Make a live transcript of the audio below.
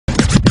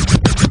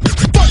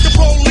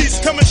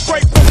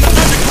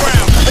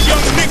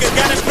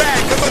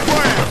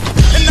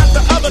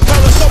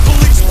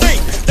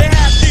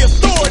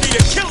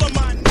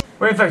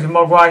We're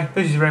InfectedMogwai.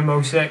 This is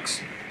Rainbow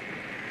 6.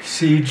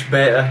 Siege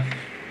beta.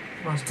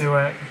 Let's do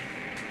it.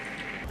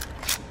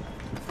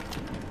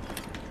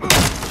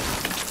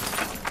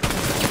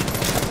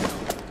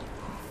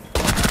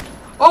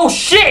 Oh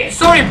shit!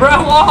 Sorry, bro.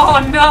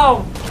 Oh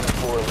no.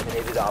 4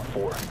 eliminated op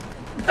 4.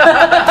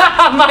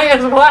 Might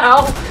as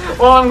well.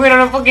 Well, I'm going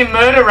on a fucking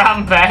murder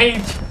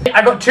rampage.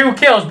 I got 2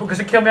 kills because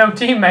I killed my own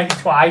teammate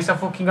twice. I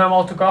fucking got them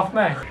all took off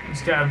me.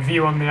 Let's get a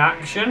view on the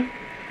action.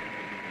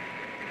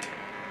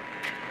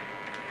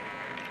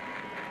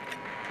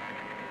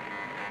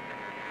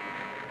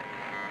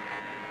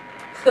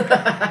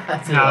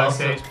 Now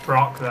awesome. It's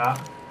Brock that.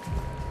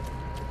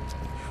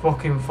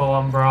 Fucking full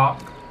on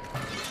Brock.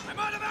 I'm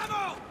out of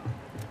ammo!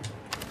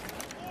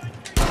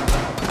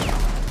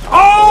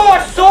 Oh,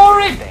 I saw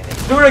him!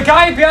 There was a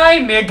guy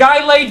behind me, a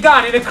guy laid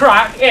down in a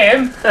crack,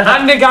 him,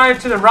 and a guy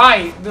to the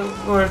right.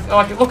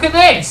 Like, look at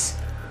this!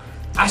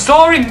 I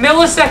saw him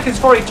milliseconds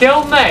before he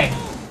killed me.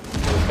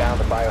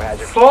 Found the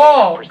biohazard.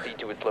 Fuck! Proceed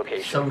to its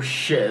location. So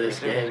shit at this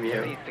game, you.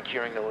 Proceed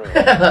securing the room.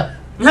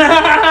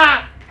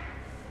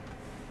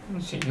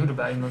 Shit, you'd have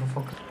bet, you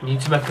motherfucker. You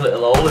need to make a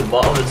little hole in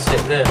bottom and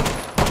sit there.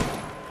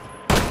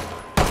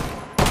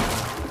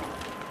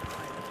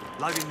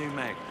 Loading new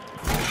mag.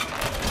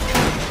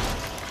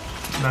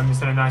 Man,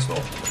 he's done a nice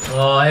little.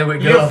 Oh, here we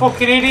go. You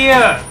fucking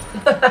idiot!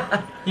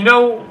 You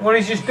know what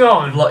he's just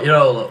done? Block your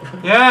hole up.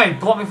 Yeah, he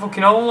blocked my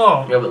fucking hole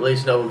up. Yeah, but at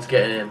least no one's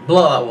getting in.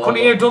 Block that wall.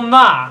 Couldn't he have done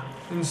that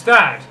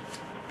instead?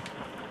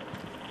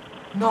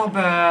 Not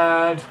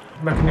bad.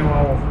 Make a new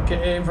hole.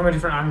 Get in from a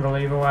different angle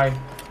either way.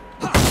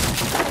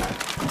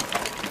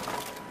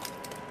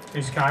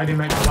 This guy didn't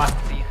make the left.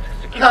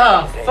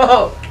 Ah,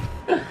 fuck!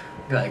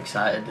 Got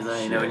excited, didn't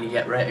I? You know when you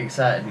get right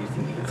excited and you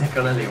think you can take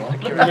on anyone.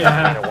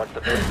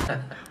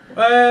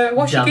 Yeah.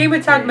 What's your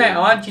gamer tag, mate?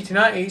 I'll add you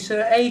tonight. It's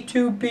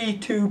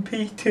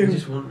A2B2P2. You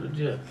just won, did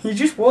you? You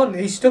just won.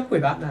 He's stuck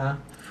with that now.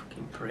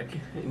 Fucking prick.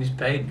 And he's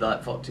paid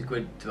like 40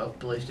 quid to have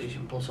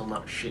PlayStation Plus on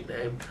that shit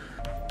name.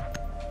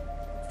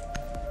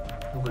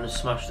 I'm gonna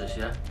smash this,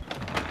 yeah?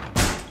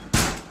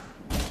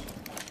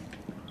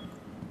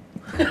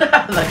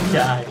 That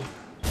guy.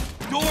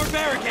 Door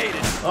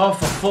barricaded. Oh,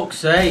 for fuck's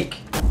sake.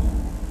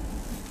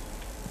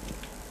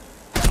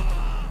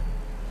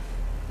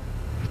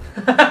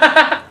 Is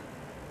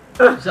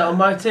that on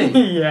my team?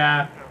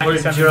 Yeah. What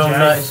is your own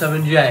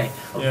 97J?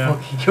 I'm Yeah.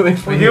 fucking going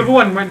for Well, the other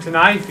one went to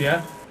knife,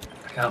 yeah?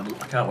 I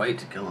can't wait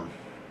to kill him.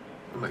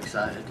 I'm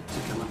excited to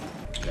kill him.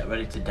 Get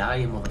ready to die,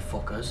 you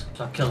motherfuckers.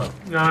 So I'll kill him.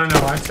 No, I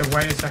had to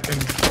wait a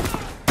second.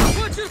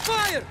 Watch your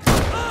fire!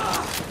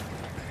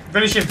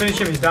 Finish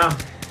him, he's down.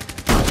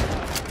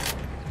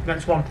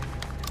 Next one.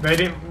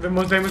 They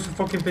must have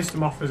fucking pissed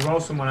him off as well,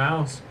 someone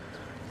else.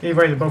 Either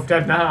way, they're both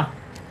dead now.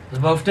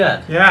 They're both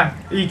dead? Yeah,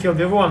 he killed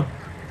the other one.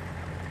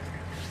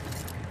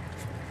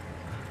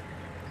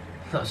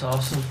 That's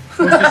awesome.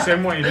 Must have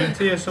seen what he did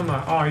to you,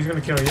 somewhere. Oh, he's gonna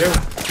kill you.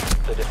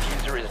 The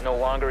diffuser is no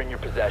longer in your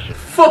possession.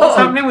 Fuck! What's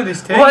happening with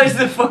this team? What is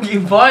the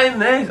fucking point in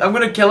this? I'm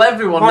gonna kill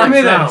everyone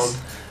next round.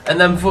 And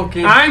then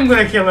fucking... I'm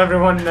gonna kill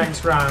everyone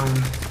next round.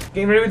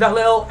 Getting ready with that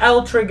little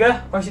L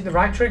trigger. Or is it the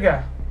right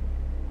trigger?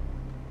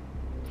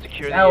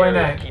 Secure the L,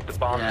 area innit? to keep the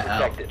bombs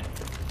protected.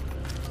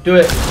 Do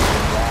it.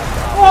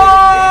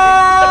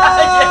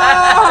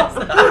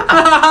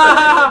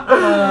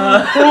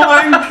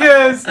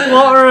 Wankers!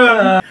 Slaughter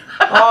 'em!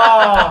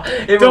 Oh,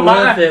 It was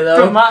worth it though.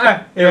 Don't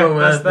matter. Yeah,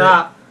 was that's worth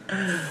that.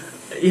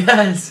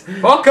 Yes.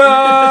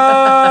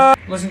 Fucker!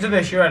 Listen to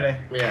this, you ready?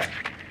 Yeah.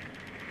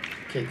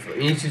 Kickflip.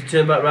 You need to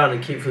turn back round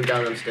and kickflip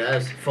down them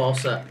stairs.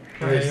 Force it.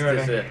 Right, you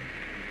ready? It.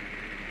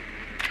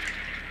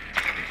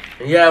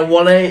 Yeah,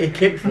 180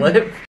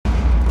 kickflip.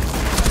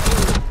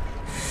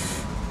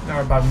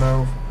 Not a bad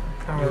move.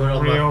 That was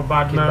a real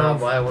bad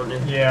move. Wire, weren't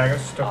you? Yeah, I got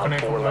stuck on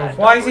it for move.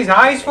 Why is his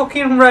eyes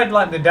fucking red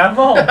like the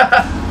devil?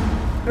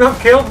 Got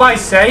killed by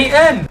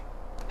Satan!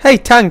 Hey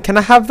Tang, can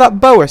I have that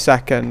bow a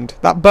second?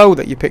 That bow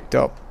that you picked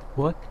up.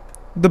 What?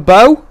 The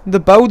bow? The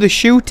bow, the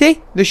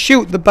shooty?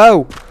 The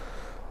bow.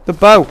 The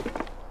bow.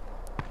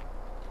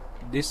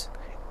 This?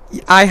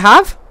 I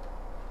have?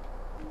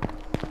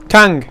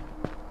 Tang.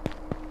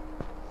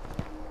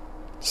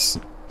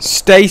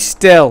 Stay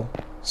still.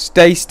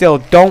 Stay still.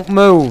 Don't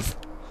move.